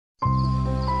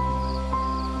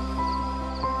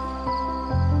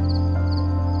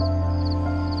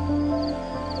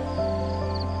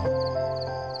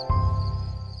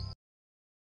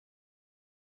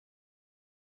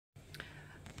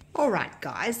All right,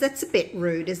 guys, that's a bit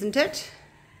rude, isn't it?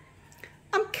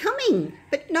 I'm coming.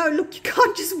 But no, look, you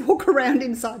can't just walk around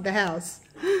inside the house.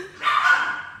 You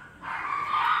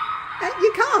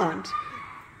can't.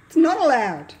 It's not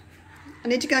allowed. I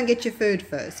need to go and get your food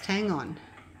first. Hang on.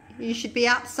 You should be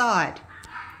outside.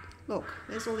 Look,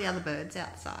 there's all the other birds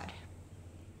outside.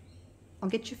 I'll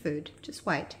get your food. Just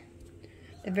wait.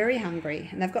 They're very hungry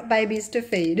and they've got babies to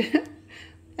feed.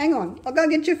 Hang on. I'll go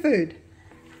and get your food.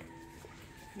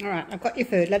 All right, I've got your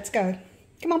food. Let's go.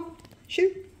 Come on.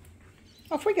 Shoo.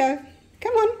 Off we go.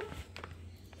 Come on.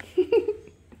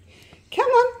 Come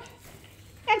on.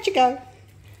 Out you go.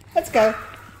 Let's go.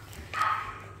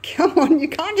 Come on, you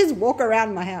can't just walk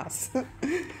around my house.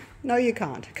 No, you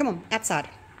can't. Come on, outside.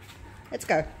 Let's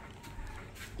go.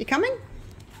 You coming?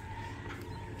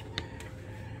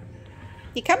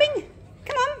 You coming?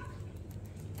 Come on.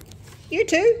 You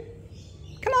too.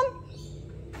 Come on.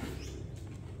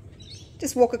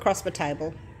 Just walk across the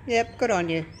table. Yep, good on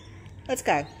you. Let's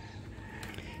go.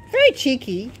 Very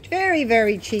cheeky. Very,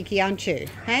 very cheeky, aren't you?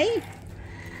 Hey?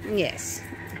 Yes.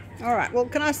 All right, well,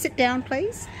 can I sit down,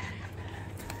 please?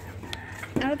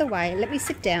 Out of the way. Let me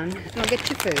sit down and I'll get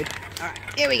your food. All right,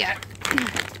 here we go. How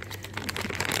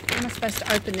am I supposed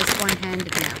to open this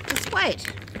one-handed now? Just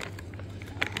wait.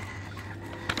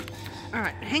 All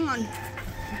right, hang on.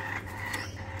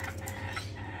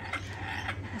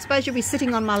 I suppose you'll be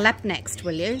sitting on my lap next,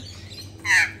 will you?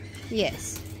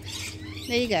 Yes.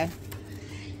 There you go.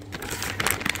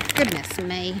 Goodness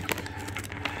me.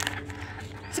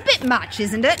 It's a bit much,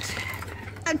 isn't it?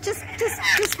 Just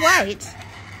wait.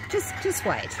 Just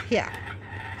wait. Here.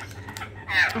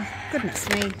 Oh, goodness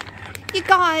me. You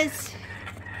guys,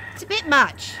 it's a bit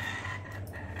much.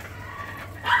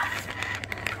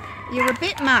 You're a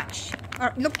bit much. All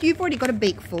right, look, you've already got a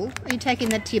beak full. Are you taking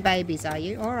that to your babies, are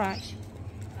you? All right.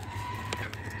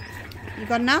 You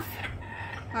got enough?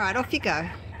 All right, off you go.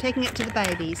 Taking it to the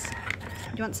babies.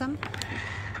 Do you want some?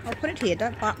 I'll put it here.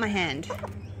 Don't bite my hand.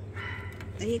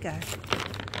 There you go.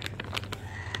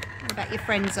 What about your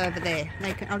friends over there?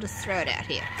 I'll just throw it out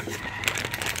here.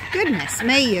 Goodness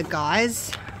me, you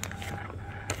guys.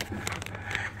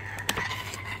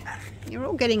 You're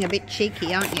all getting a bit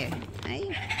cheeky, aren't you?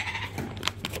 Hey?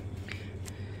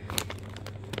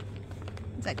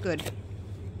 Is that good?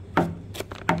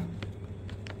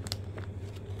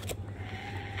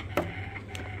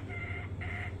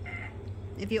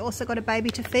 Have you also got a baby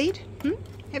to feed?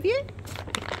 Have you?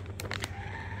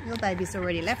 Your baby's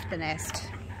already left the nest.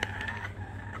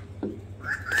 And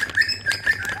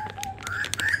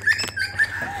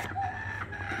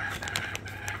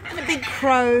a big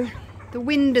crow. The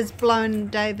wind has blown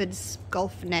David's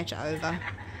golf net over.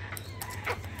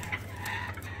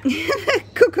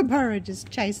 Kookaburra just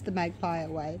chased the magpie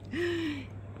away.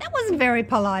 That wasn't very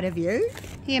polite of you.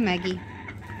 Here, Maggie.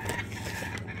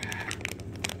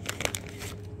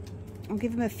 I'll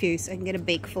give him a few so I can get a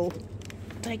beak full.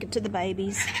 Take it to the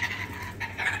babies.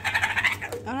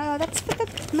 Oh no, that's for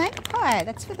the magpie.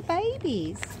 That's for the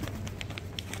babies.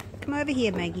 Come over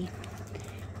here, Maggie.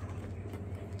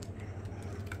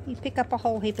 You pick up a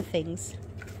whole heap of things.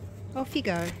 Off you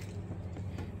go.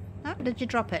 Oh, did you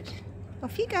drop it?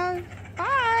 Off you go.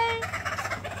 Bye.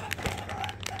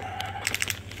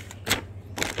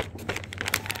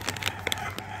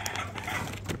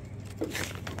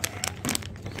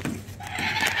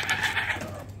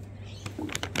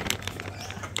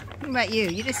 What about you?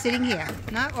 You're just sitting here.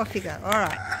 No? Off you go. All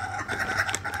right.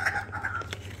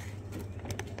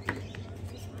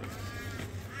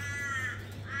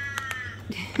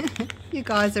 You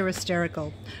guys are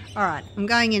hysterical. All right, I'm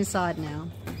going inside now.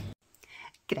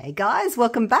 G'day guys,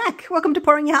 welcome back. Welcome to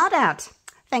Pouring Your Heart Out.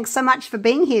 Thanks so much for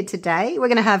being here today. We're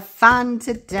going to have fun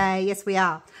today. Yes, we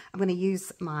are. I'm going to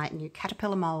use my new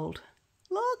caterpillar mold.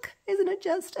 Look, isn't it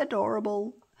just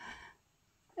adorable?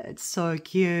 It's so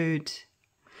cute.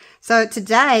 So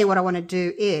today what I want to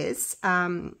do is, I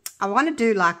want to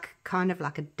do kind of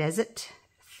like a desert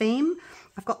theme.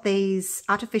 I've got these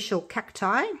artificial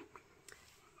cacti.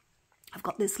 I've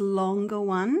got this longer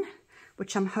one,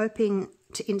 which I'm hoping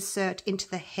to insert into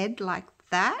the head like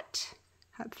that.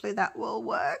 Hopefully that will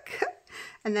work.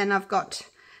 And then I've got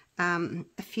a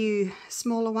few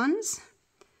smaller ones.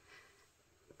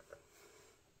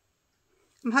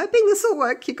 I'm hoping this will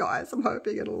work, you guys. I'm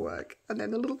hoping it'll work. And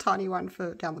then a little tiny one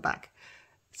for down the back.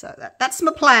 So that's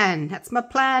my plan. That's my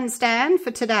plan, Stan,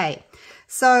 for today.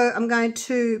 So I'm going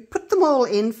to put them all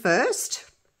in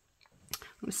first. I'm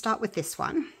going to start with this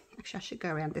one. Actually, I should go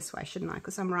around this way, shouldn't I?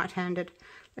 Because I'm right-handed.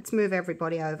 Let's move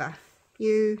everybody over.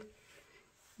 You,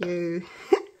 you,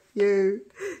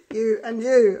 you and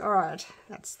you. All right,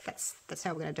 that's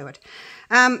how we're going to do it.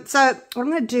 So what I'm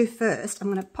going to do first,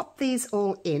 I'm going to pop these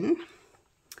all in.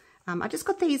 I just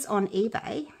got these on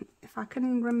eBay. If I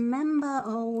can remember,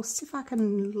 I'll see if I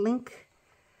can link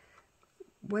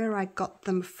where I got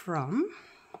them from.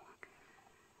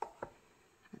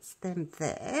 That's them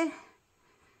there.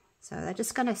 So they're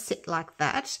just going to sit like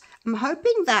that. I'm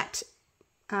hoping that,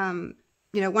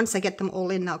 you know, once I get them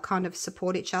all in, they'll kind of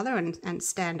support each other and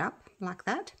stand up like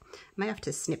that. I may have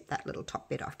to snip that little top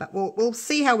bit off, but we'll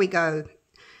see how we go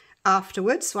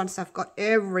afterwards once I've got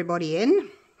everybody in.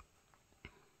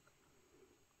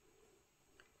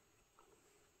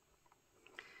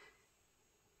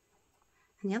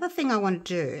 And the other thing I want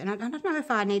to do, and I don't know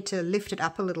if I need to lift it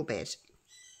up a little bit,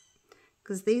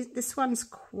 because this one's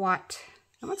quite,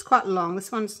 that one's quite long,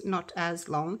 this one's not as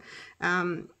long.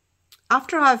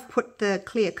 After I've put the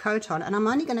clear coat on, and I'm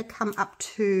only going to come up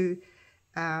to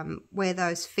where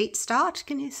those feet start,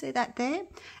 can you see that there?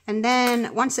 And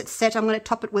then once it's set, I'm going to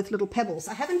top it with little pebbles.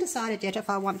 I haven't decided yet if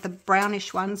I want the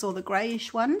brownish ones or the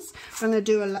greyish ones. I'm going to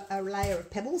do a layer of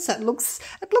pebbles, so it looks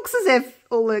as if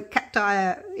all the cacti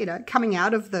are, you know, coming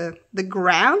out of the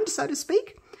ground, so to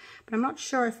speak. But I'm not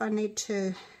sure if I need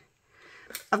to.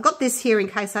 I've got this here in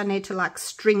case I need to like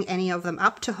string any of them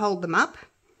up to hold them up.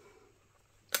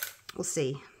 We'll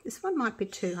see. This one might be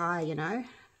too high, you know.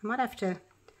 I might have to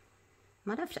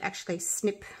actually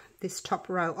snip this top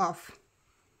row off.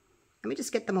 Let me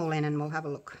just get them all in and we'll have a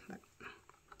look. So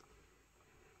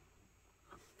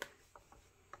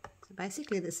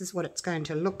basically this is what it's going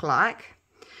to look like.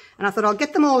 And I thought I'll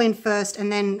get them all in first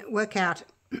and then work out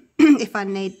if I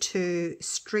need to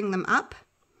string them up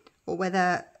or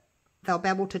whether they'll be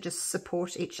able to just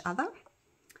support each other.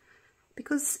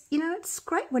 Because, you know, it's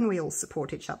great when we all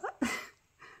support each other.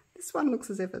 This one looks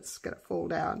as if it's going to fall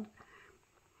down.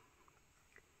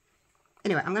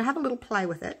 Anyway, I'm going to have a little play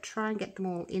with it, try and get them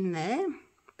all in there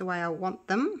the way I want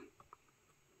them.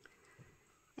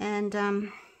 And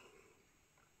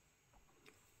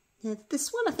yeah,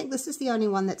 this one, I think this is the only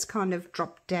one that's kind of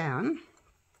dropped down.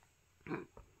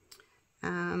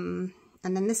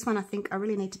 And then this one, I think I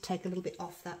really need to take a little bit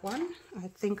off that one. I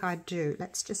think I do.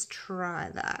 Let's just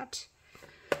try that.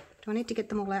 Do I need to get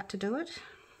them all out to do it?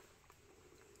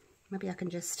 Maybe I can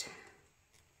just...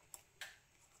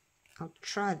 I'll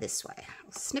try this way.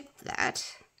 I'll snip that.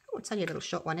 Oh, it's only a little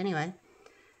short one anyway.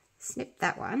 Snip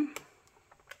that one.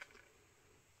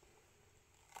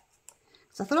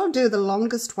 So I thought I'll do the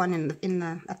longest one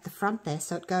at the front there,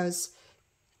 so it goes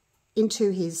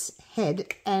into his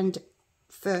head and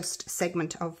first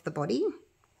segment of the body,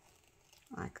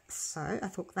 like so. I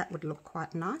thought that would look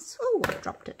quite nice. Oh, I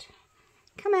dropped it.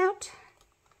 Come out.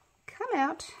 Come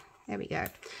out. There we go.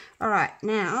 All right,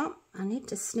 now I need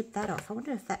to snip that off. I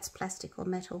wonder if that's plastic or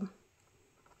metal.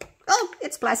 Oh,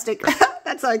 it's plastic.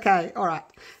 That's okay. All right.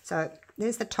 So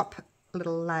there's the top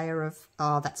little layer of,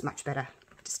 oh, that's much better.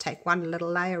 Just take one little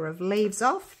layer of leaves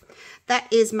off.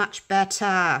 That is much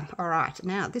better. All right,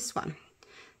 now this one.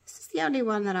 This is the only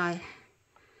one that I'm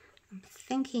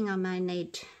thinking I may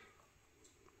need,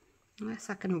 unless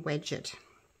I can wedge it.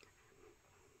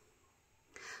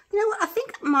 You know what, I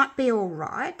think it might be all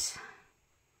right.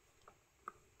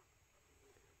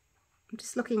 I'm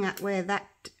just looking at where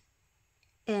that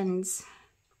ends.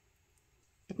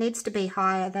 It needs to be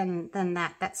higher than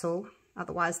that, that's all.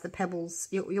 Otherwise the pebbles,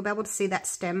 you'll be able to see that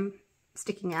stem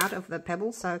sticking out of the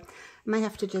pebble. So I may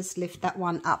have to just lift that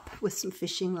one up with some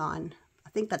fishing line. I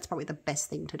think that's probably the best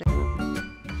thing to do.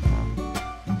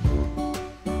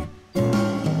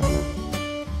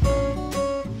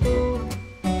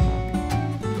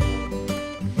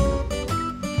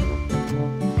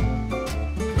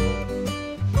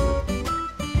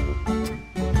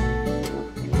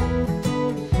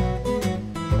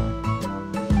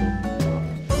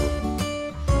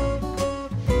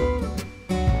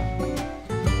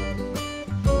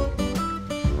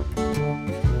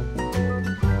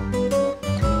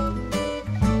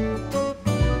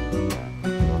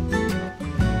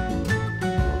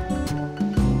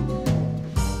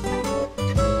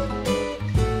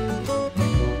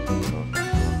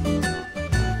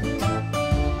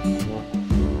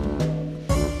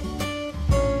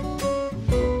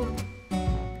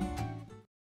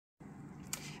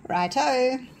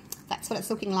 Righto, that's what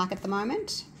it's looking like at the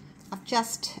moment. I've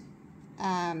just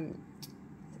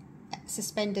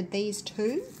suspended these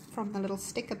two from the little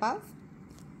stick above.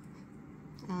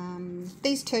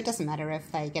 These two, it doesn't matter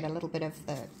if they get a little bit of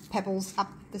the pebbles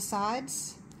up the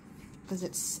sides, because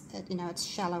it's, you know, it's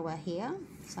shallower here,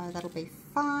 so that'll be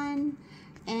fine.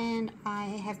 And I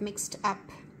have mixed up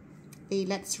the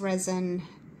Let's Resin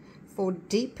for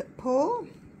deep pour.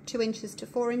 2 inches to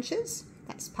 4 inches.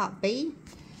 That's part B.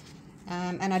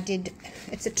 And I did,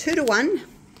 it's a 2 to 1.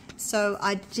 So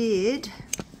I did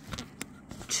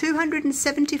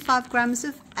 275 grams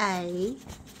of A,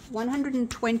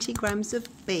 120 grams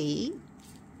of B,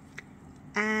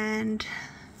 and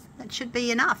that should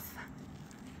be enough.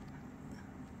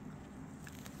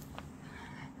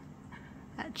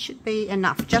 That should be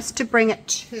enough just to bring it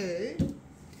to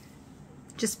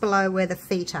just below where the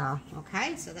feet are.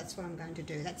 Okay, so that's what I'm going to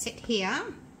do. That's it here.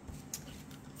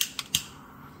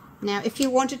 Now, if you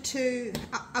wanted to,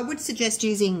 I would suggest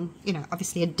using, you know,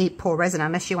 obviously a deep pour resin,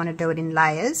 unless you want to do it in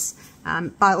layers.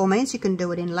 By all means, you can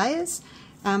do it in layers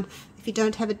if you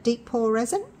don't have a deep pour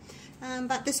resin.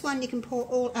 But this one you can pour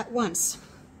all at once.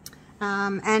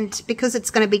 And because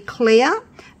it's going to be clear,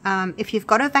 if you've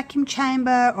got a vacuum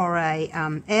chamber or a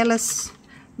airless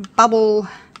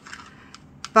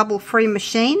bubble-free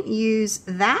machine, use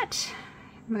that.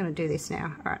 I'm going to do this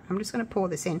now. All right, I'm just going to pour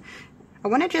this in. I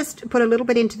want to just put a little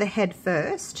bit into the head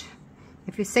first.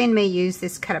 If you've seen me use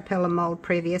this Caterpillar mold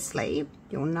previously,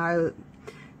 you'll know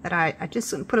that I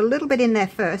just put a little bit in there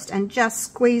first and just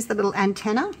squeeze the little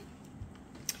antenna,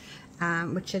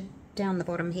 which are down the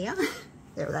bottom here.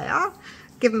 There they are.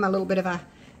 Give them a little bit of a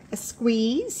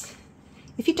squeeze.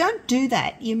 If you don't do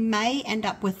that, you may end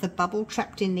up with the bubble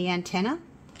trapped in the antenna.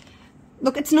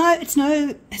 Look, it's not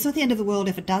the end of the world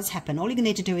if it does happen. All you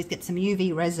need to do is get some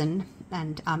UV resin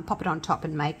and pop it on top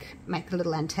and make a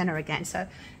little antenna again. So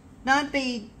don't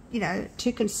be, you know,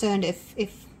 too concerned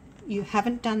if you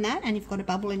haven't done that and you've got a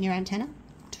bubble in your antenna.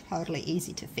 Totally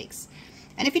easy to fix.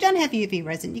 And if you don't have UV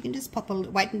resin, you can just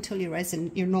wait until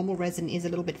your normal resin is a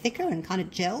little bit thicker and kind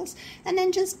of gels, and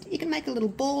then you can make a little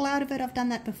ball out of it. I've done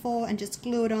that before, and just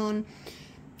glue it on.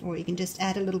 Or you can just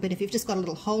add a little bit. If you've just got a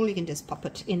little hole, you can just pop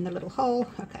it in the little hole.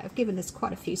 Okay, I've given this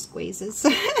quite a few squeezes.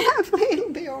 Hopefully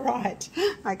it'll be all right.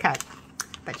 Okay,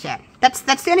 but yeah, that's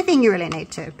the only thing you really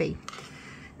need to be.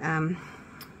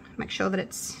 Make sure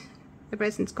that the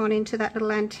resin's gone into that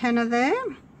little antenna there.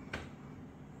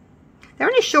 They're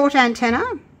only short antenna.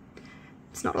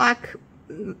 It's not like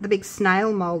the big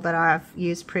snail mold that I've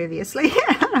used previously.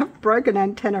 I've broken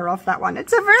antenna off that one.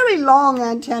 It's a very long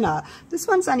antenna. This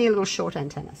one's only a little short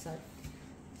antenna. So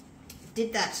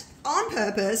did that on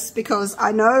purpose because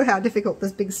I know how difficult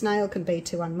this big snail can be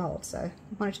to unmold. So I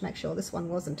wanted to make sure this one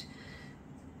wasn't.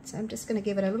 So I'm just going to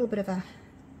give it a little bit of a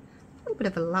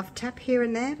love tap here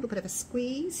and there, a little bit of a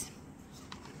squeeze.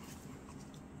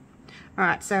 All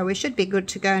right, so we should be good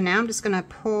to go now. I'm just going to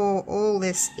pour all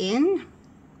this in.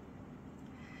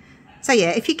 So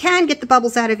yeah, if you can get the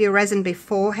bubbles out of your resin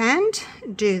beforehand,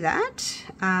 do that.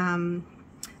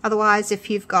 Otherwise, if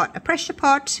you've got a pressure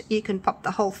pot, you can pop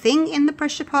the whole thing in the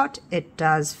pressure pot. It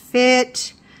does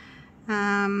fit.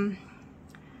 Or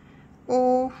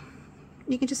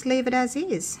you can just leave it as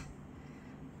is.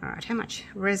 All right, how much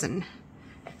resin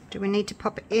do we need to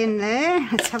pop in there?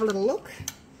 Let's have a little look.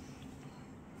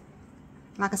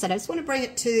 Like I said, I just want to bring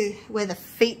it to where the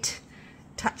feet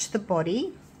touch the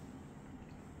body.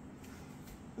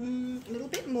 A little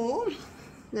bit more, a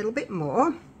little bit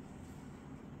more.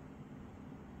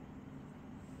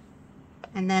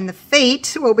 And then the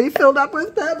feet will be filled up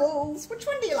with pebbles. Which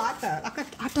one do you like though?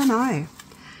 I don't know.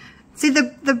 See,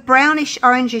 the brownish,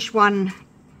 orangish one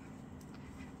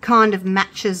kind of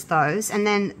matches those, and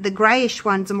then the greyish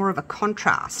ones are more of a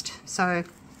contrast. So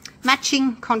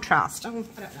matching, contrast. I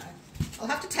don't know. I'll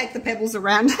have to take the pebbles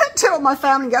around and tell my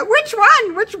family and go, which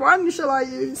one shall I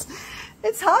use?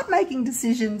 It's hard making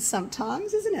decisions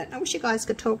sometimes, isn't it? I wish you guys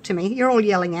could talk to me. You're all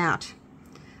yelling out.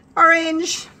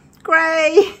 Orange,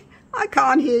 grey, I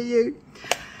can't hear you.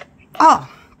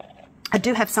 Oh, I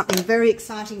do have something very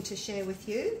exciting to share with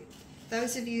you.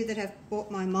 Those of you that have bought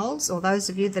my molds, or those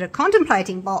of you that are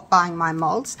contemplating buying my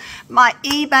molds, my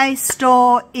eBay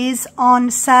store is on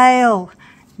sale.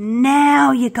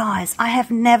 Now, you guys, I have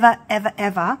never, ever,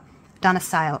 ever done a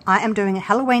sale. I am doing a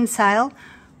Halloween sale,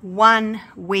 1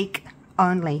 week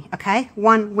only, okay?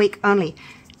 1 week only.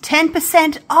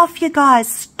 10% off, you guys,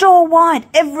 store-wide,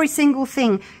 every single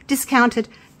thing, discounted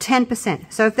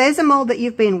 10%. So if there's a mold that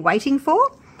you've been waiting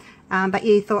for, but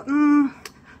you thought,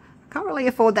 can't really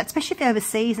afford that, especially if you're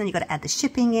overseas and you've got to add the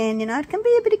shipping in, you know, it can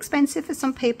be a bit expensive for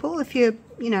some people if you're,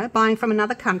 you know, buying from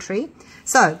another country.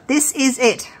 So this is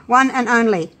it, one and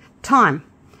only time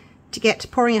to get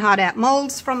Pouring Your Heart Out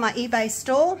molds from my eBay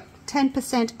store,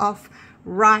 10% off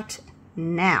right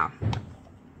now.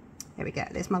 There we go,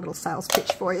 there's my little sales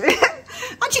pitch for you.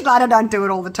 Aren't you glad I don't do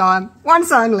it all the time?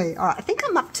 Once only. All right, I think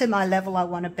I'm up to my level I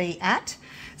want to be at.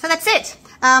 So that's it.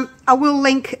 I will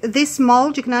link this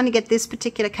mold. You can only get this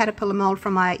particular Caterpillar mold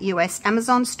from my US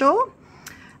Amazon store.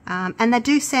 And they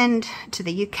do send to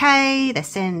the UK, they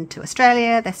send to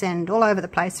Australia, they send all over the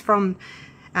place from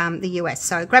the US.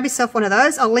 So grab yourself one of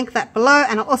those. I'll link that below,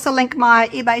 and I'll also link my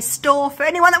eBay store for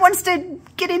anyone that wants to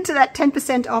get into that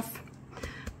 10% off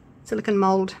silicone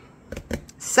mold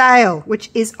sale, which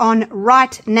is on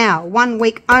right now, 1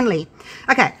 week only.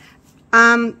 Okay,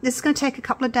 this is going to take a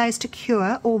couple of days to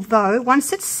cure, although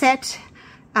once it's set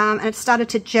and it's started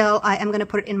to gel, I am going to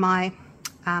put it in my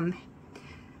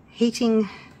heating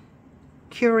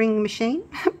curing machine,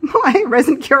 my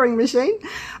resin curing machine,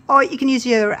 or you can use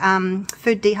your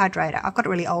food dehydrator. I've got a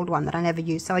really old one that I never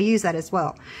use, so I use that as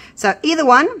well. So either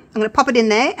one, I'm going to pop it in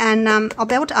there, and I'll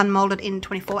be able to unmold it in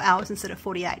 24 hours instead of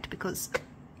 48 because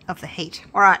of the heat.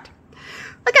 All right.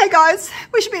 Okay, guys,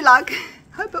 wish me luck.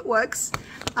 Hope it works.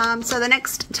 So the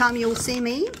next time you'll see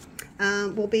me,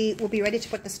 we'll be ready to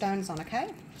put the stones on. Okay.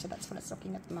 So that's what it's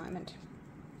looking at the moment.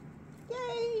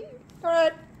 Yay! All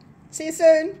right. See you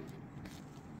soon.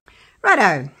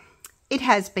 Righto, it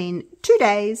has been 2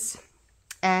 days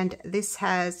and this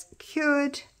has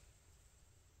cured.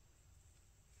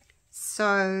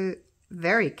 So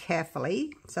very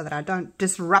carefully, so that I don't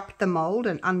disrupt the mold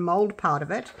and unmold part of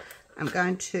it, I'm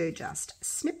going to just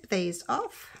snip these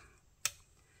off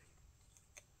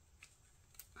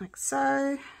like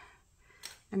so,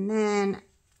 and then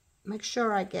make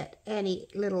sure I get any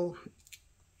little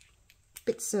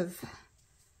bits of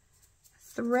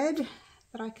thread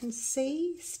that I can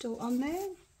see still on there.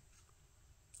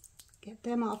 Get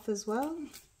them off as well.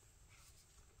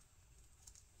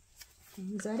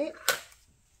 Is that it?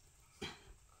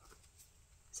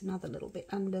 There's another little bit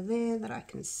under there that I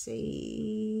can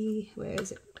see. Where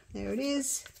is it? There it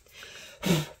is.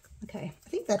 Okay, I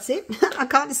think that's it. I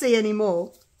can't see any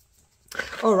more.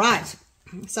 All right,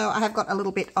 so I have got a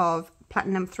little bit of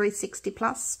Platinum 360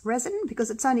 Plus resin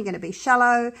because it's only going to be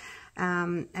shallow,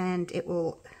 and it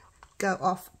will go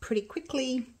off pretty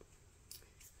quickly.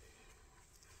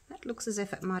 That looks as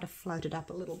if it might have floated up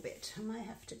a little bit. I might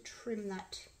have to trim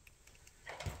that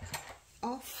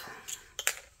off,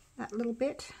 that little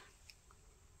bit.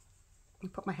 I'll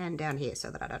put my hand down here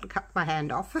so that I don't cut my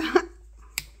hand off.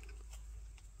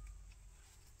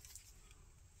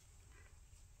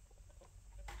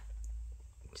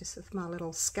 Just with my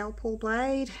little scalpel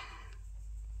blade.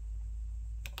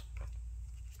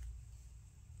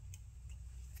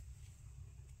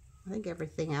 I think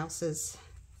everything else is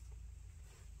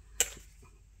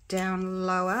down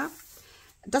lower.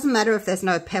 It doesn't matter if there's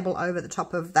no pebble over the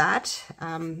top of that.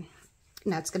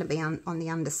 No, it's going to be on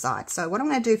the underside. So what I'm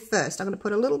going to do first, I'm going to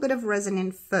put a little bit of resin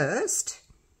in first,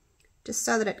 just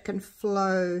so that it can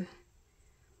flow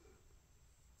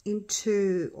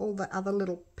into all the other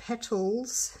little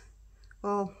petals.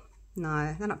 Well,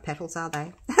 no, they're not petals, are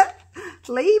they?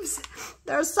 Leaves?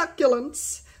 They're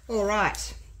succulents. All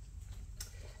right.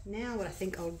 Now what I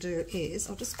think I'll do is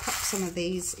I'll just pop some of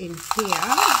these in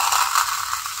here,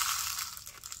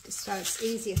 just so it's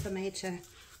easier for me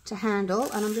to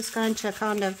handle. And I'm just going to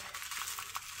kind of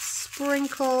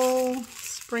sprinkle.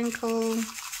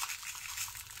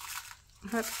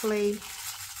 Hopefully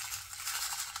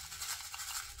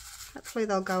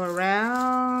they'll go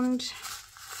around.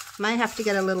 May have to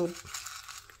get a little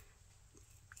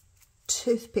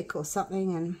toothpick or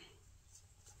something and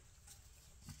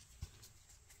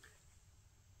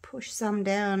push some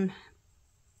down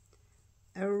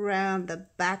around the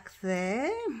back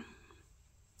there.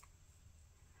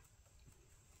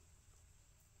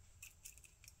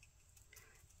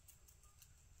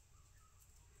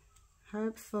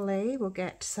 Hopefully we'll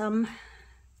get some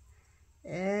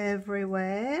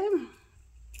everywhere.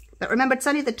 But remember, it's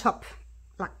only the top,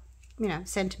 like, you know,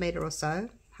 centimetre or so,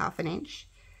 half an inch.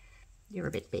 You're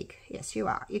a bit big. Yes, you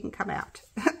are. You can come out.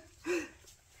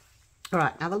 All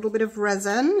right, now a little bit of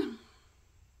resin.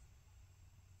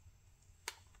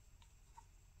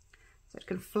 So it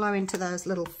can flow into those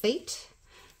little feet.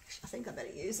 Actually, I think I better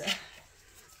use a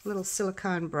little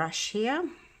silicone brush here.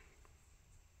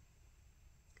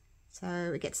 So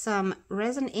we get some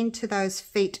resin into those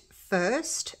feet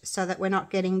first so that we're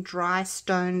not getting dry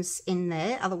stones in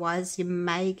there. Otherwise, you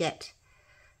may get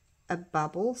a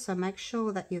bubble. So make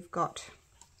sure that you've got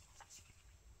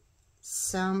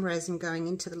some resin going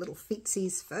into the little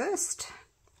feetsies first.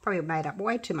 Probably made up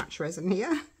way too much resin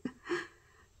here.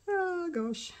 Oh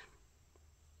gosh.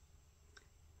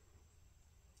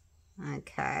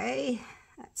 Okay,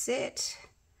 that's it.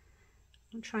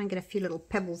 I'll try and get a few little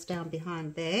pebbles down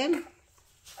behind there.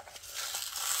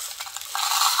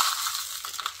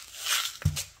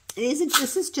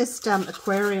 This is just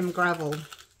aquarium gravel.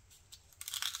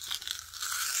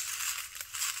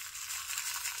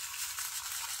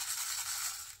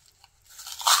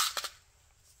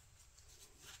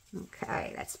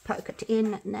 Okay, let's poke it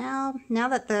in now. Now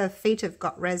that the feet have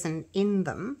got resin in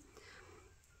them,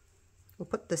 we'll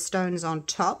put the stones on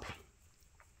top,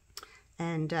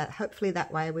 and hopefully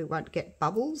that way we won't get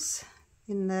bubbles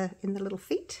in the little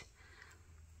feet.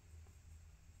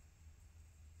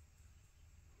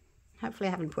 Hopefully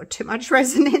I haven't put too much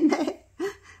resin in there.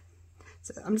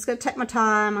 So I'm just going to take my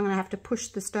time. I'm going to have to push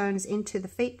the stones into the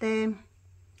feet there.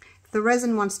 If the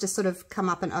resin wants to sort of come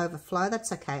up and overflow,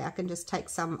 that's okay. I can just take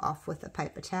some off with a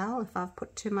paper towel if I've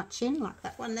put too much in, like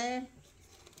that one there.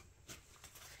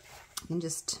 You can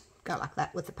just go like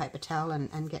that with a paper towel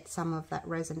and get some of that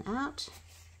resin out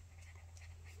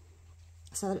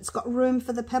so that it's got room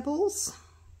for the pebbles.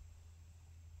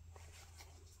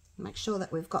 Make sure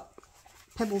that we've got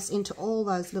pebbles into all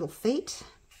those little feet,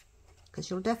 because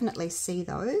you'll definitely see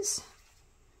those,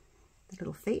 the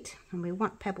little feet, and we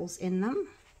want pebbles in them.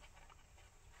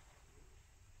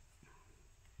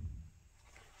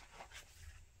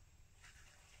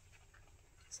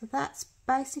 So that's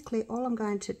basically all I'm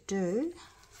going to do.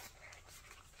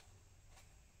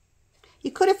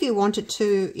 You could, if you wanted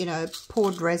to, you know,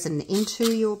 pour resin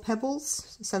into your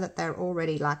pebbles so that they're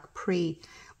already like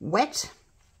pre-wet,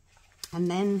 and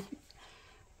then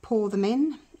pour them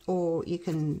in, or you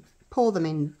can pour them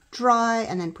in dry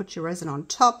and then put your resin on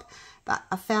top. But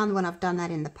I found when I've done that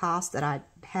in the past that I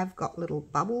have got little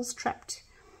bubbles trapped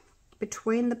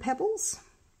between the pebbles,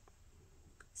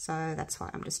 so that's why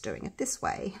I'm just doing it this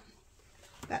way.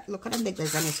 But look, I don't think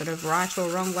there's any sort of right or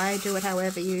wrong way. Do it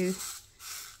however you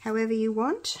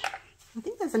want. I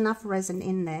think there's enough resin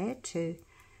in there to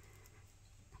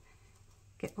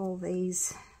get all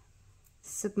these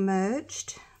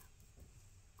submerged.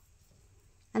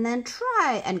 And then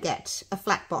try and get a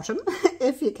flat bottom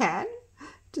if you can,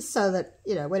 just so that,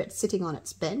 you know, when it's sitting on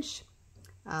its bench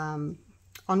on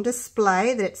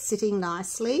display, that it's sitting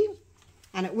nicely,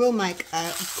 and it will make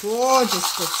a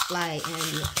gorgeous display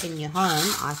in your home.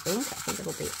 I think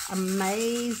it'll be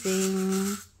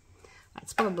amazing.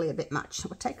 It's probably a bit much.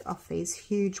 We'll take off these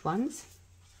huge ones.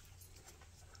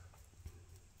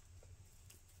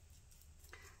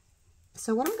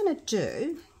 So what I'm going to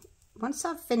do, once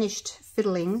I've finished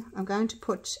fiddling, I'm going to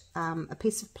put a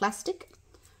piece of plastic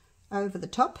over the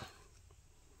top,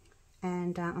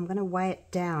 and I'm going to weigh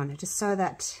it down just so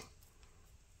that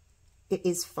it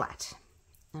is flat.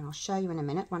 And I'll show you in a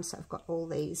minute once I've got all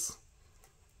these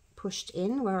pushed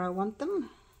in where I want them.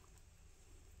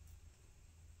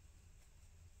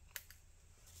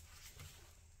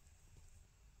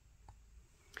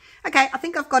 Okay, I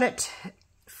think I've got it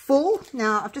full.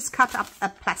 Now I've just cut up a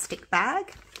plastic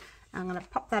bag. I'm going to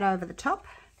pop that over the top.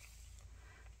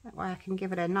 That way I can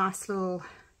give it a nice little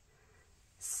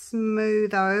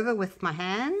smooth over with my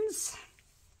hands.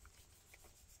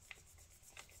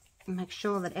 And make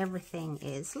sure that everything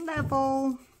is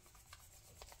level.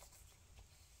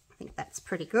 I think that's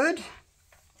pretty good.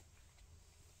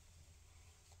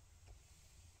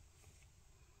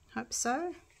 Hope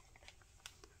so.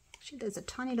 Actually, there's a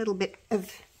tiny little bit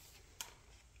of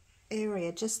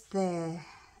area just there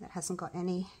that hasn't got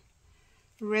any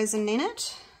resin in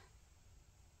it.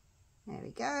 There we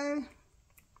go.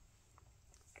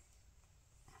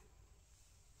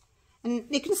 And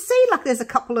you can see like there's a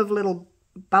couple of little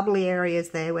bubbly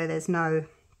areas there where there's no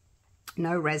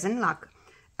resin, like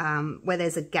where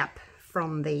there's a gap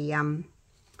from the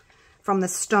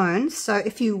stones. So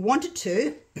if you wanted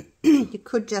to, you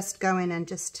could just go in and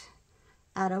just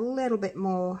add a little bit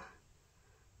more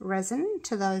resin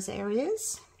to those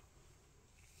areas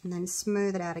and then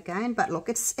smooth it out again. But look,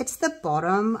 it's the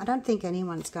bottom. I don't think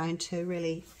anyone's going to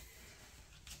really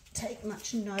take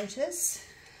much notice.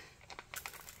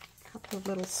 A couple of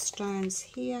little stones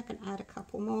here. I can add a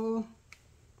couple more.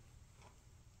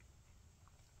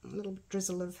 A little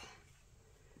drizzle of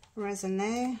resin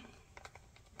there.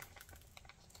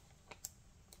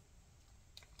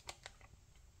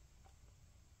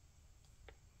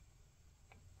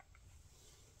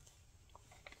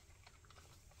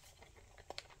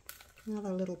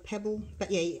 Another little pebble,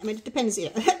 but yeah, I mean, it depends, you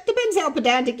know, it depends how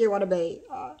pedantic you want to be.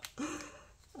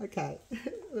 Okay,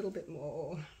 a little bit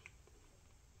more,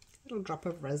 little drop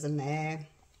of resin there.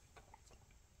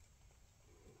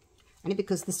 Only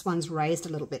because this one's raised a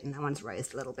little bit and that one's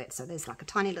raised a little bit, so there's like a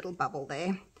tiny little bubble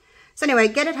there. So anyway,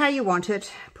 get it how you want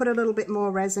it. Put a little bit more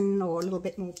resin or a little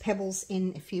bit more pebbles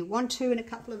in if you want to in a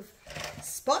couple of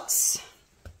spots.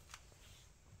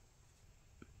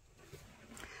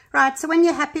 Right, so when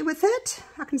you're happy with it,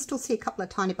 I can still see a couple of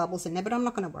tiny bubbles in there, but I'm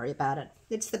not going to worry about it.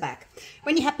 It's the back.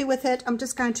 When you're happy with it, I'm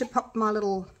just going to pop my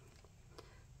little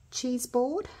cheese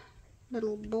board,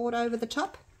 little board over the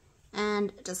top,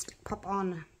 and just pop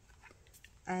on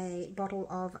a bottle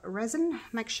of resin.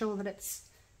 Make sure that it's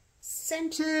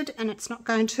centered and it's not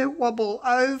going to wobble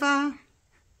over.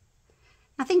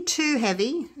 Nothing too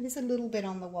heavy. It is a little bit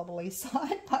on the wobbly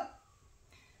side, but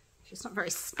it's not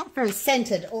very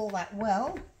centered all that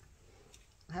well.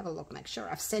 I'll have a look, make sure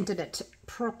I've centered it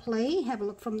properly. Have a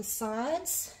look from the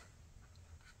sides.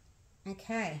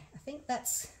 Okay, I think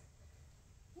that's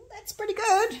pretty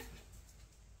good.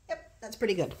 Yep, that's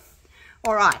pretty good.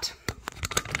 All right.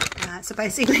 So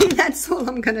basically that's all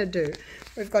I'm going to do.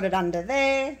 We've got it under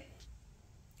there.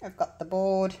 I've got the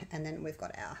board, and then we've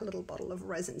got our little bottle of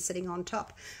resin sitting on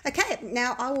top. Okay,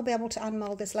 now I will be able to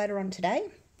unmold this later on today.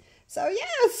 So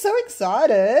yeah, so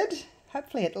excited.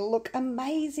 Hopefully it'll look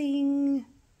amazing.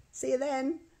 See you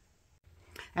then.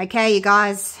 Okay, you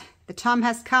guys, the time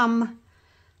has come.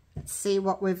 Let's see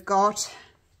what we've got.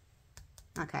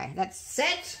 Okay, that's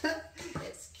set.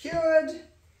 It's cured.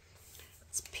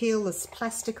 Let's peel this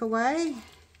plastic away.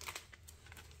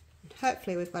 And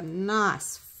hopefully we've got a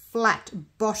nice flat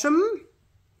bottom.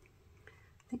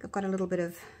 I think I've got a little bit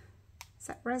of, is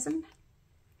that resin?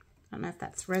 I don't know if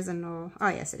that's resin or, oh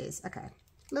yes it is. Okay,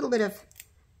 a little bit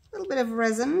of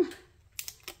resin.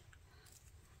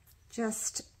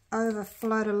 Just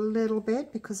overflowed a little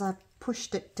bit because I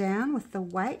pushed it down with the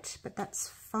weight, but that's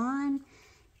fine.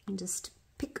 And just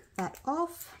pick that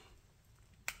off.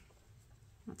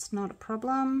 That's not a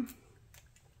problem.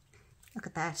 Look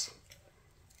at that.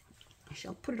 Actually,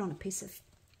 I'll put it on a piece of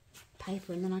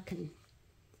paper and then I can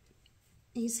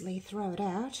easily throw it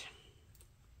out.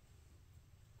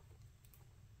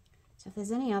 So if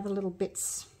there's any other little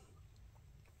bits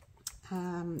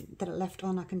that are left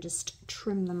on, I can just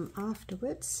trim them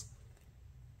afterwards.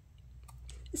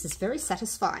 This is very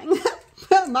satisfying,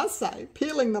 I must say,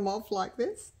 peeling them off like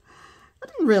this. I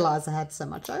didn't realise I had so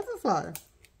much overflow.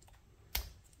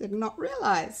 Did not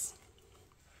realise.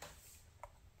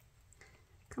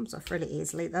 Comes off really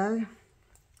easily though.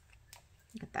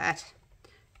 Look at that.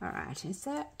 Alright, is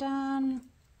that done?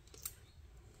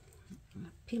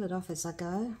 I'll peel it off as I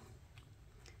go.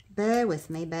 Bear with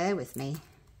me, bear with me.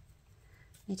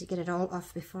 Need to get it all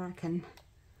off before I can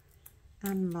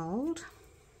unmold.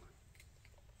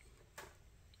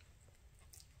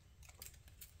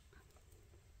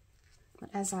 But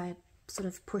as I sort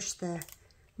of push the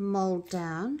mold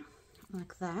down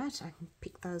like that, I can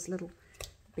pick those little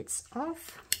bits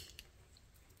off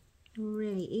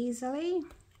really easily.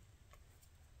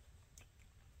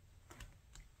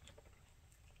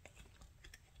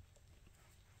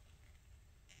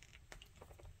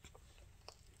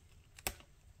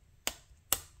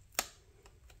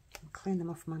 Clean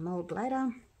them off my mold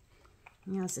later.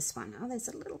 How's this one? Oh, there's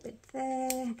a little bit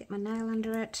there. Get my nail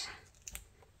under it.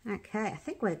 Okay, I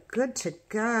think we're good to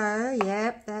go.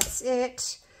 Yep, that's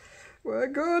it. We're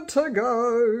good to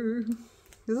go.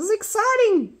 This is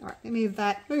exciting. All right, let me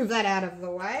move that out of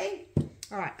the way.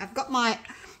 All right, I've got my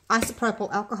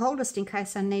isopropyl alcohol just in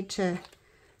case I need to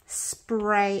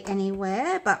spray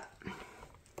anywhere, but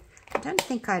I don't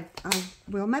think I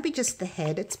will. Maybe just the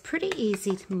head. It's pretty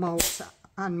easy to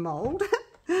unmold.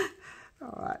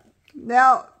 All right,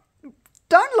 now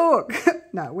don't look.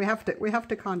 No, we have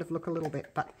to kind of look a little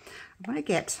bit, but I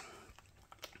just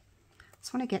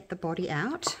want to get the body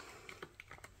out.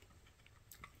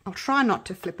 I'll try not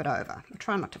to flip it over. I'll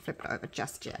try not to flip it over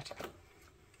just yet,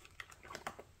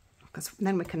 because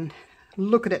then we can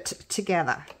look at it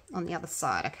together on the other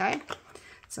side. Okay,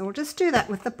 so we'll just do that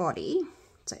with the body.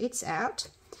 So it's out.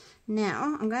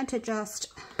 Now I'm going to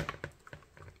just,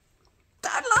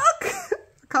 don't look.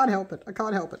 I can't help it. I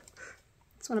can't help it.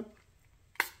 Just want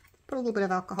to put a little bit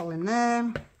of alcohol in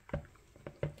there.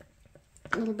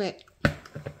 A little bit.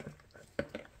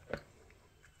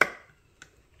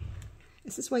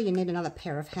 This is where you need another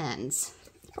pair of hands.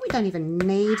 You probably don't even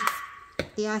need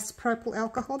the isopropyl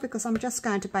alcohol, because I'm just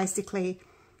going to basically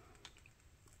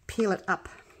peel it up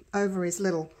over his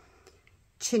little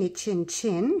chinny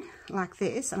chin like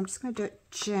this. And I'm just going to do it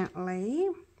gently.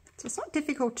 So it's not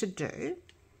difficult to do.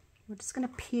 We're just going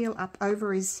to peel up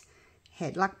over his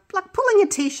head, like pulling a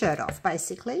t-shirt off,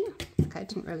 basically. Okay,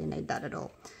 didn't really need that at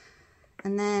all.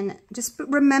 And then just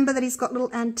remember that he's got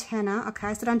little antenna.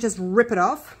 Okay, so don't just rip it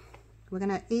off. We're going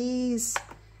to ease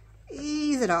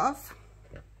it off.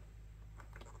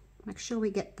 Make sure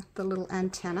we get the little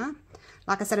antenna.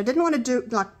 Like I said, I didn't want to do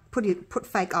like put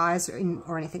fake eyes in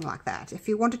or anything like that. If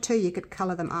you wanted to, you could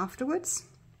colour them afterwards.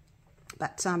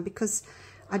 But because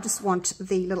I just want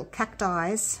the little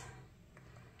cacti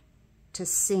to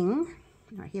sing.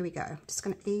 All right, here we go. Just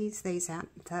going to ease these out.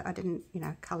 So I didn't,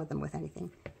 colour them with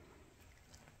anything.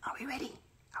 Are we ready?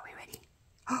 Are we ready?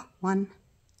 Oh, 1,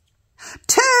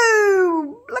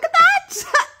 2. Look at that.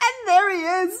 And there he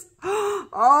is.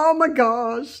 Oh my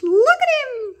gosh. Look at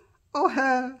him. Or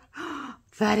her.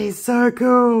 That is so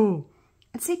cool.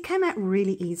 And see, it came out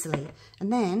really easily.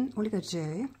 And then all you got to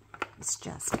do is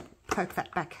just poke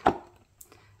that back.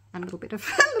 And a little bit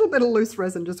of loose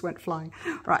resin just went flying.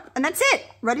 Right, and that's it.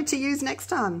 Ready to use next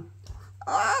time.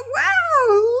 Oh,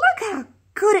 wow. Look how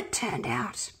good it turned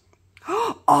out.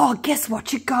 Oh, guess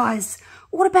what, you guys?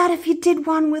 What about if you did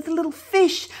one with a little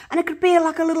fish and it could be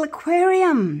like a little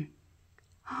aquarium?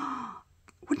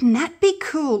 Wouldn't that be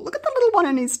cool? Look at the little one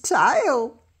in his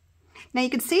tail. Now you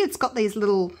can see it's got these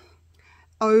little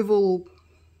oval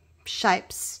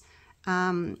shapes.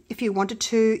 If you wanted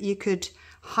to, you could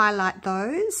highlight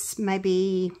those.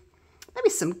 Maybe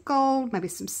some gold, maybe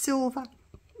some silver,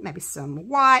 maybe some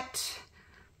white,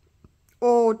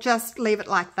 or just leave it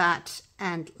like that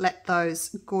and let those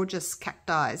gorgeous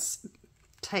cacti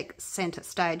take center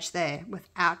stage there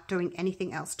without doing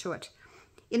anything else to it.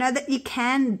 You know that you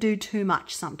can do too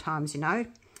much sometimes, you know.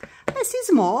 This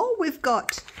is more. We've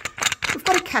got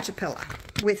a caterpillar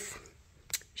with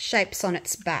shapes on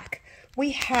its back.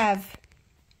 We have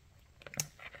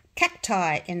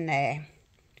cacti in there.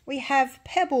 We have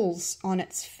pebbles on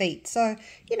its feet. So,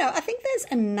 you know, I think there's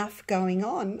enough going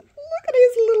on. Look at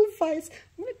his little face.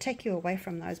 I'm going to take you away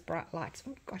from those bright lights.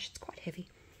 Oh gosh, it's quite heavy.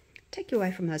 Take you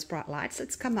away from those bright lights.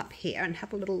 Let's come up here and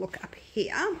have a little look up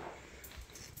here.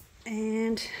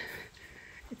 And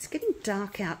it's getting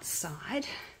dark outside.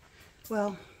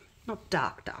 Well, not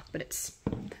dark, but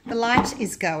the light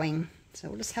is going. So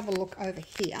we'll just have a look over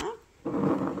here.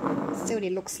 See what he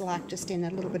looks like just in a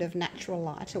little bit of natural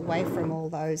light away from all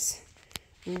those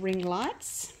ring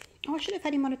lights. Oh, I should have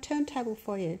had him on a turntable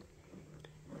for you.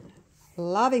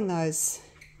 Loving those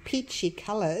peachy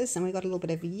colours. And we've got a little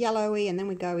bit of yellowy, and then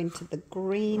we go into the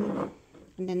green.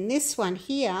 And then this one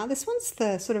here, this one's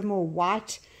the sort of more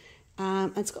white.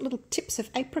 And it's got little tips of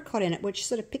apricot in it, which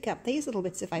sort of pick up these little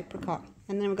bits of apricot.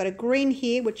 And then we've got a green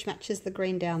here, which matches the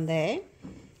green down there.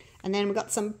 And then we've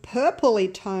got some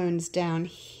purpley tones down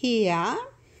here,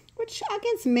 which I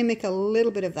guess mimic a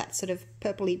little bit of that sort of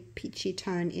purpley peachy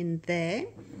tone in there.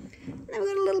 And then we've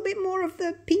got a little bit more of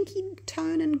the pinky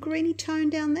tone and greeny tone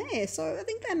down there. So I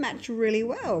think they match really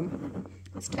well.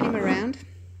 Let's turn him around.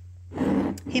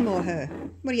 Him or her?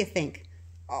 What do you think?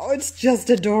 Oh, it's just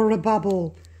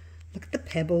adorable. Look at the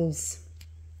pebbles.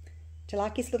 Do you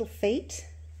like his little feet?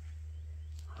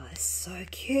 Oh, it's so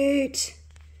cute.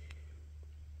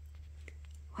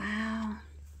 Wow.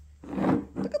 Look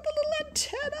at the little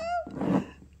antenna.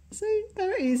 See,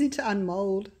 they're easy to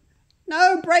unmold.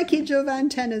 No breakage of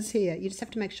antennas here. You just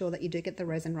have to make sure that you do get the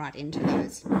resin right into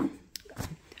those.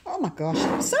 Oh my gosh,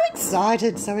 I'm so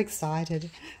excited, so excited.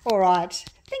 All right,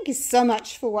 thank you so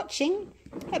much for watching.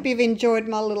 Hope you've enjoyed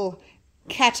my little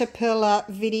caterpillar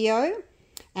video.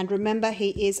 And remember,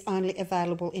 he is only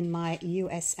available in my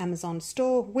US Amazon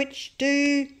store, which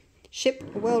do ship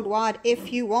worldwide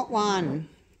if you want one.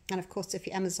 And of course, if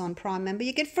you're Amazon Prime member,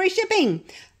 you get free shipping.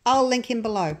 I'll link him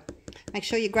below. Make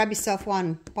sure you grab yourself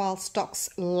one while stocks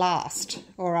last.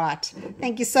 All right.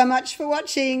 Thank you so much for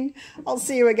watching. I'll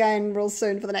see you again real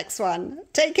soon for the next one.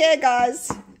 Take care,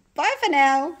 guys. Bye for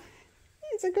now.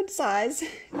 It's a good size.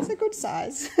 It's a good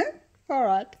size. All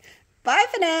right. Bye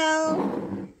for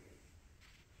now.